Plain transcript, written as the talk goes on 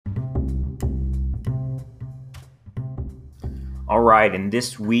All right, in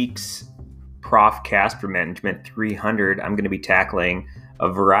this week's Profcast for Management 300, I'm going to be tackling a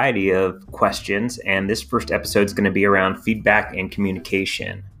variety of questions, and this first episode is going to be around feedback and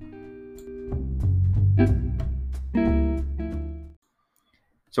communication.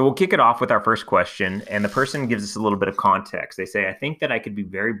 So we'll kick it off with our first question, and the person gives us a little bit of context. They say, I think that I could be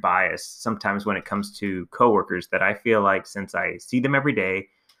very biased sometimes when it comes to coworkers, that I feel like since I see them every day,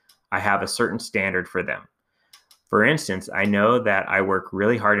 I have a certain standard for them. For instance, I know that I work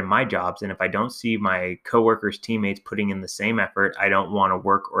really hard in my jobs, and if I don't see my coworkers, teammates putting in the same effort, I don't want to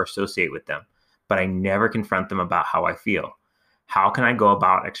work or associate with them. But I never confront them about how I feel. How can I go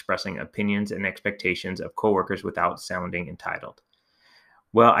about expressing opinions and expectations of coworkers without sounding entitled?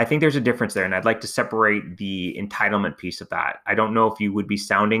 Well, I think there's a difference there, and I'd like to separate the entitlement piece of that. I don't know if you would be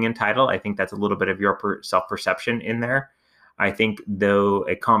sounding entitled. I think that's a little bit of your self-perception in there. I think, though,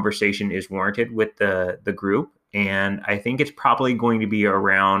 a conversation is warranted with the group, and I think it's probably going to be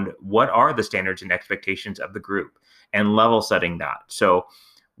around what are the standards and expectations of the group and level setting that. So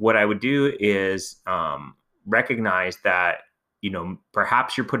what I would do is recognize that,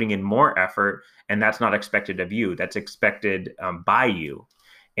 perhaps you're putting in more effort, and that's not expected of you. That's expected by you.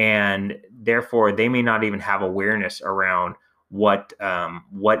 And therefore, they may not even have awareness around what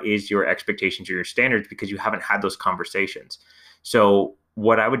is your expectations or your standards because you haven't had those conversations. So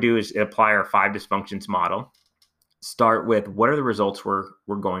what I would do is apply our 5 dysfunctions model. Start with what are the results we're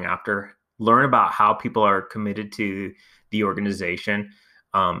going after. Learn about how people are committed to the organization.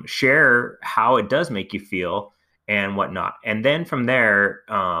 Share how it does make you feel and whatnot. And then from there,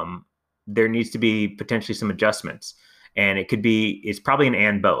 there needs to be potentially some adjustments. And it's probably an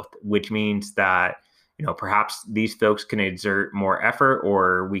and both, which means that, perhaps these folks can exert more effort,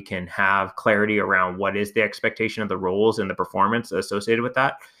 or we can have clarity around what is the expectation of the roles and the performance associated with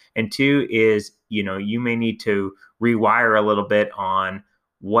that. And 2 is, you may need to rewire a little bit on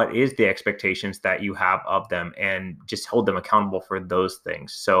what is the expectations that you have of them and just hold them accountable for those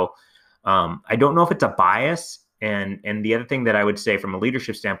things. So I don't know if it's a bias. And the other thing that I would say from a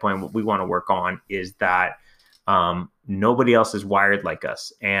leadership standpoint, what we want to work on is that nobody else is wired like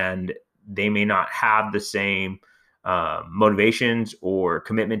us, and they may not have the same motivations or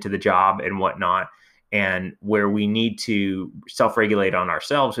commitment to the job and whatnot. And where we need to self-regulate on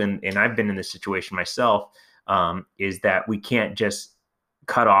ourselves, and I've been in this situation myself, is that we can't just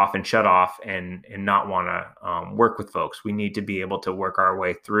cut off and shut off and not want to work with folks. We need to be able to work our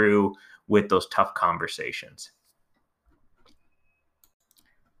way through with those tough conversations.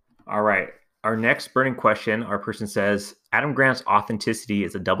 All right. Our next burning question, our person says, Adam Grant's authenticity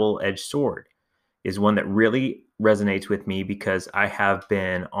is a double-edged sword, is one that really resonates with me because I have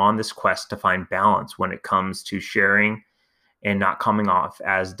been on this quest to find balance when it comes to sharing and not coming off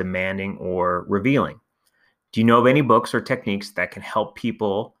as demanding or revealing. Do you know of any books or techniques that can help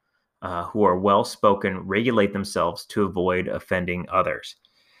people who are well-spoken regulate themselves to avoid offending others?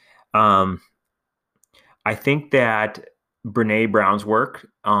 I think that Brené Brown's work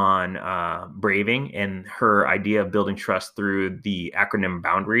on braving and her idea of building trust through the acronym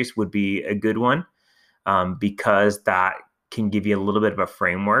boundaries would be a good one, because that can give you a little bit of a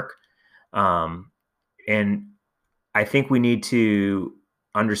framework. And I think we need to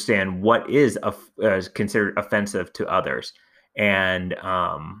understand what is considered offensive to others. And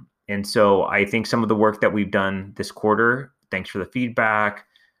so I think some of the work that we've done this quarter, thanks for the feedback,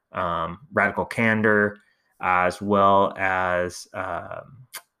 Radical Candor, as well as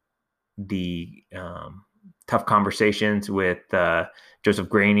the tough conversations with Joseph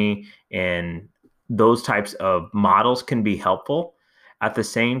Graney, and those types of models can be helpful. At the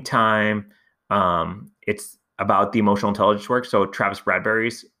same time, it's about the emotional intelligence work. So Travis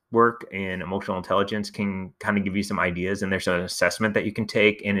Bradberry's work in emotional intelligence can kind of give you some ideas, and there's an assessment that you can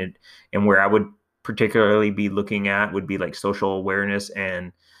take in it. And where I would particularly be looking at would be like social awareness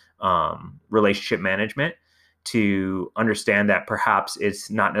and relationship management, to understand that perhaps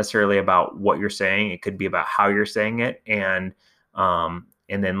it's not necessarily about what you're saying. It could be about how you're saying it. And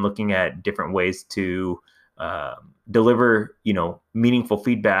then looking at different ways to deliver, meaningful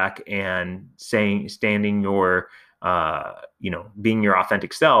feedback and standing your, being your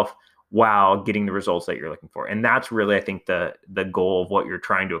authentic self while getting the results that you're looking for. And that's really, I think, the goal of what you're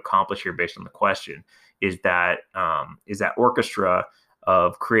trying to accomplish here based on the question is that orchestra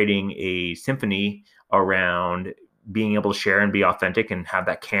of creating a symphony around being able to share and be authentic and have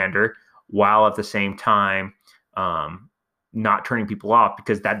that candor, while at the same time not turning people off,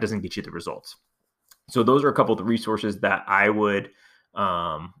 because that doesn't get you the results. So those are a couple of the resources that I would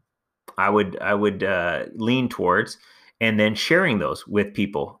lean towards. and then sharing those with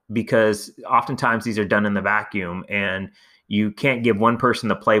people, because oftentimes these are done in the vacuum, and you can't give one person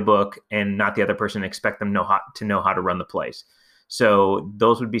the playbook and not the other person, expect them to know how to run the plays. So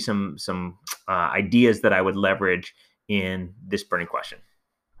those would be some ideas that I would leverage in this burning question.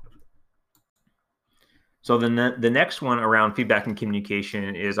 So then the next one around feedback and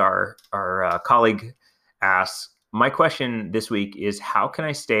communication is our colleague asks, my question this week is, how can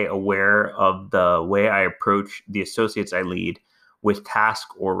I stay aware of the way I approach the associates I lead with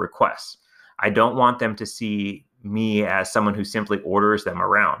tasks or requests? I don't want them to see me as someone who simply orders them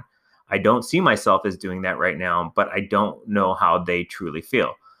around. I don't see myself as doing that right now, but I don't know how they truly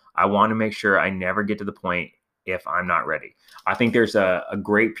feel. I want to make sure I never get to the point if I'm not ready. I think there's a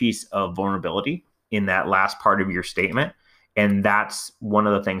great piece of vulnerability in that last part of your statement. And that's one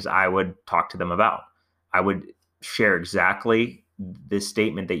of the things I would talk to them about. I would share exactly this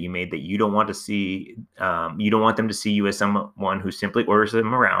statement that you made, that you don't want to see, you don't want them to see you as someone who simply orders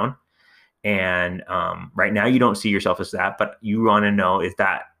them around. And right now you don't see yourself as that, but you want to know, is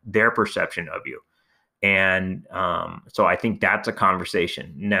that their perception of you? And so I think that's a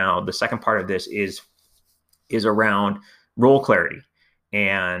conversation. Now, the second part of this is around role clarity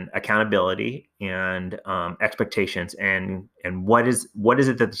and accountability and expectations, and what is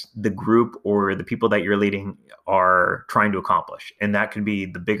it that the group or the people that you're leading are trying to accomplish. And that could be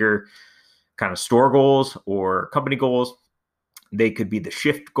the bigger kind of store goals or company goals. They could be the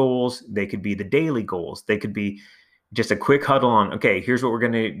shift goals. They could be the daily goals. They could be just a quick huddle on, okay, here's what we're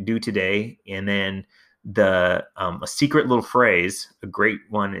going to do today. And then a secret little phrase, a great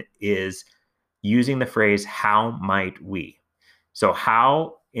one, is using the phrase, how might we? So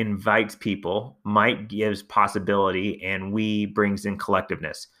how invites people, might gives possibility, and we brings in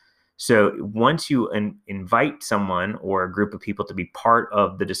collectiveness. So once you invite someone or a group of people to be part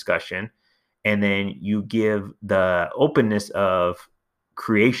of the discussion, and then you give the openness of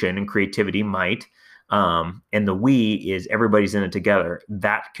creation and creativity, might, and the we is everybody's in it together,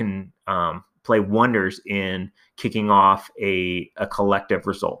 that can play wonders in kicking off a collective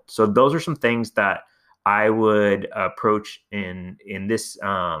result. So those are some things that I would approach in this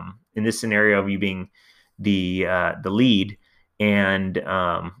scenario of you being the lead, and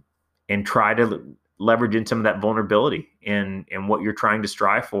try to leverage in some of that vulnerability and what you're trying to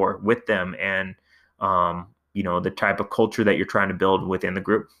strive for with them, and the type of culture that you're trying to build within the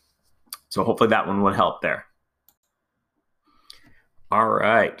group. So hopefully that one would help there. All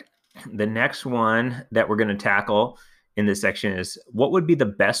right. The next one that we're going to tackle in this section is, what would be the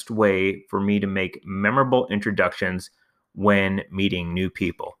best way for me to make memorable introductions when meeting new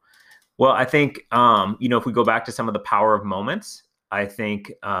people? Well, I think, if we go back to some of the power of moments, I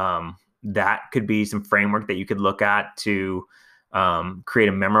think that could be some framework that you could look at to create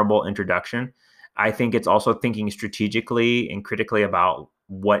a memorable introduction. I think it's also thinking strategically and critically about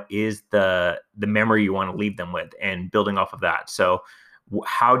what is the memory you want to leave them with, and building off of that. So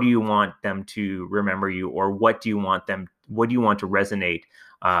how do you want them to remember you, or what do you want to resonate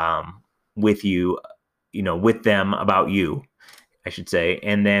with you, with them about you, I should say.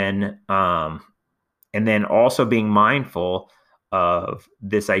 And then also being mindful of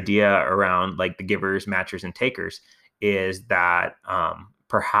this idea around like the givers, matchers, and takers, is that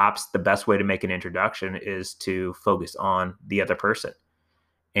perhaps the best way to make an introduction is to focus on the other person.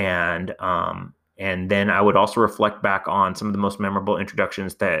 And then I would also reflect back on some of the most memorable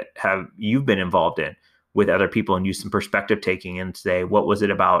introductions that you've been involved in with other people, and use some perspective taking and say, what was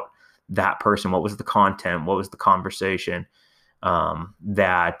it about that person? What was the content? What was the conversation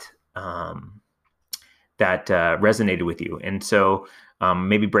that resonated with you? And so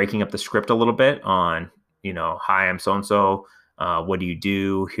maybe breaking up the script a little bit on, hi, I'm so-and-so. What do you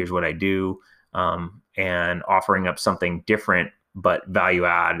do? Here's what I do. And offering up something different, but value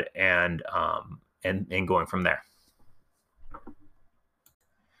add, and going from there.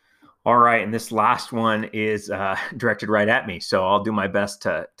 All right, and this last one is directed right at me, so I'll do my best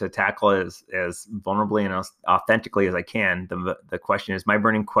to tackle as vulnerably and as authentically as I can. The question is, my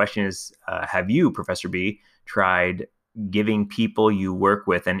burning question is, have you, Professor B, tried giving people you work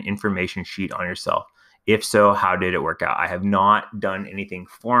with an information sheet on yourself? If so, how did it work out? I have not done anything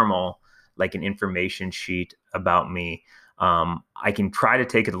formal like an information sheet about me. I can try to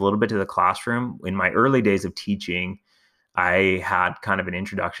take it a little bit to the classroom. In my early days of teaching, I had kind of an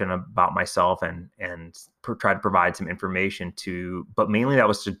introduction about myself and try to provide some information but mainly that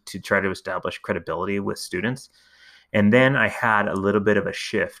was to try to establish credibility with students. And then I had a little bit of a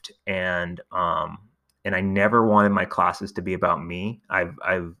shift, and I never wanted my classes to be about me.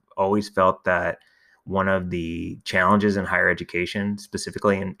 I've always felt that one of the challenges in higher education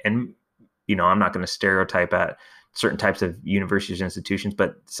specifically, and I'm not going to stereotype at certain types of universities and institutions,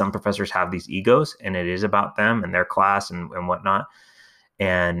 but some professors have these egos, and it is about them and their class and whatnot.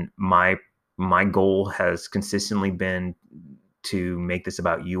 And my goal has consistently been to make this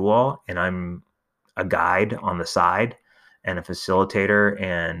about you all, and I'm a guide on the side and a facilitator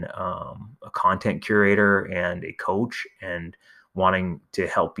and a content curator and a coach and wanting to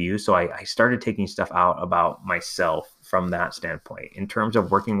help you. So I started taking stuff out about myself from that standpoint. In terms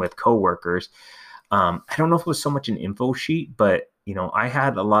of working with coworkers, I don't know if it was so much an info sheet, but I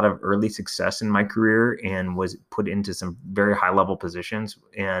had a lot of early success in my career and was put into some very high level positions,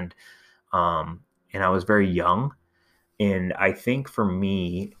 and I was very young. And I think for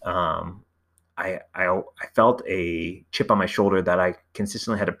me, I felt a chip on my shoulder that I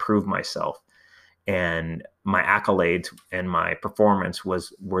consistently had to prove myself, and my accolades and my performance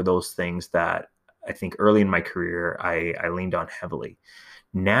were those things that I think early in my career I leaned on heavily.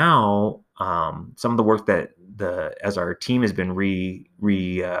 Now, some of the work that as our team has been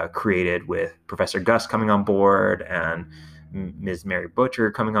created with Professor Gus coming on board and Ms. Mary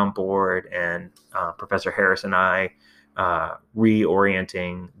Butcher coming on board and Professor Harris and I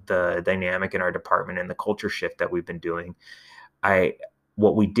reorienting the dynamic in our department and the culture shift that we've been doing.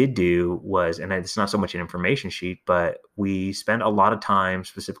 What we did do was, and it's not so much an information sheet, but we spent a lot of time,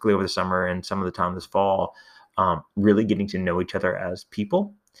 specifically over the summer and some of the time this fall, really getting to know each other as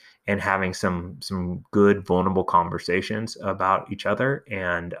people and having some good vulnerable conversations about each other.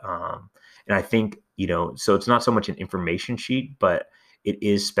 And I think, so it's not so much an information sheet, but it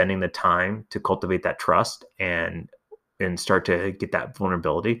is spending the time to cultivate that trust and start to get that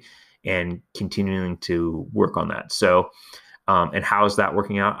vulnerability and continuing to work on that. So, and how is that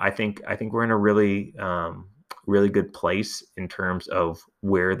working out? I think we're in a really, really good place in terms of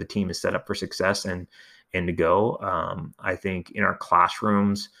where the team is set up for success and to go. I think in our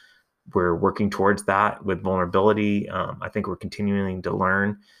classrooms, we're working towards that with vulnerability. I think we're continuing to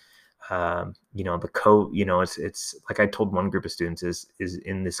learn. The code, it's like I told one group of students is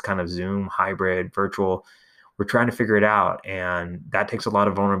in this kind of Zoom hybrid virtual, we're trying to figure it out. And that takes a lot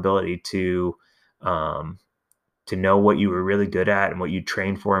of vulnerability to know what you were really good at and what you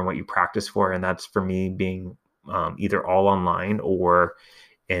train for and what you practice for. And that's for me being either all online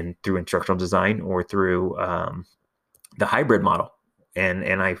and through instructional design or through the hybrid model.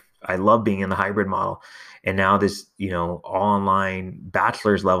 And I love being in the hybrid model. And now this, all online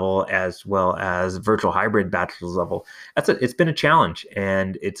bachelor's level as well as virtual hybrid bachelor's level, it's been a challenge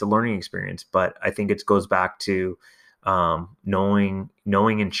and it's a learning experience. But I think it goes back to knowing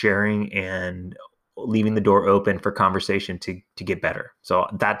and sharing and leaving the door open for conversation to get better. So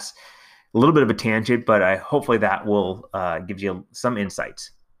that's a little bit of a tangent, but hopefully that will give you some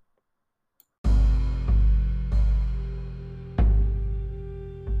insights.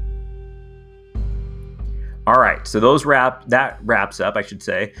 All right, so that wraps up, I should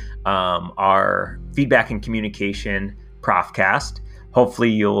say, our feedback and communication Profcast.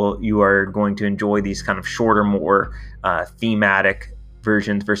 Hopefully you are going to enjoy these kind of shorter, more thematic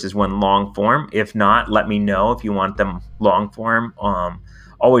versions versus one long form. If not, let me know if you want them long form.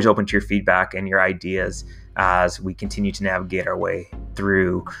 Always open to your feedback and your ideas as we continue to navigate our way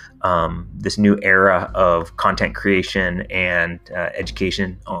through this new era of content creation and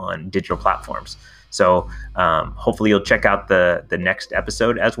education on digital platforms. So hopefully you'll check out the next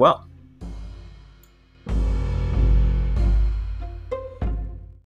episode as well.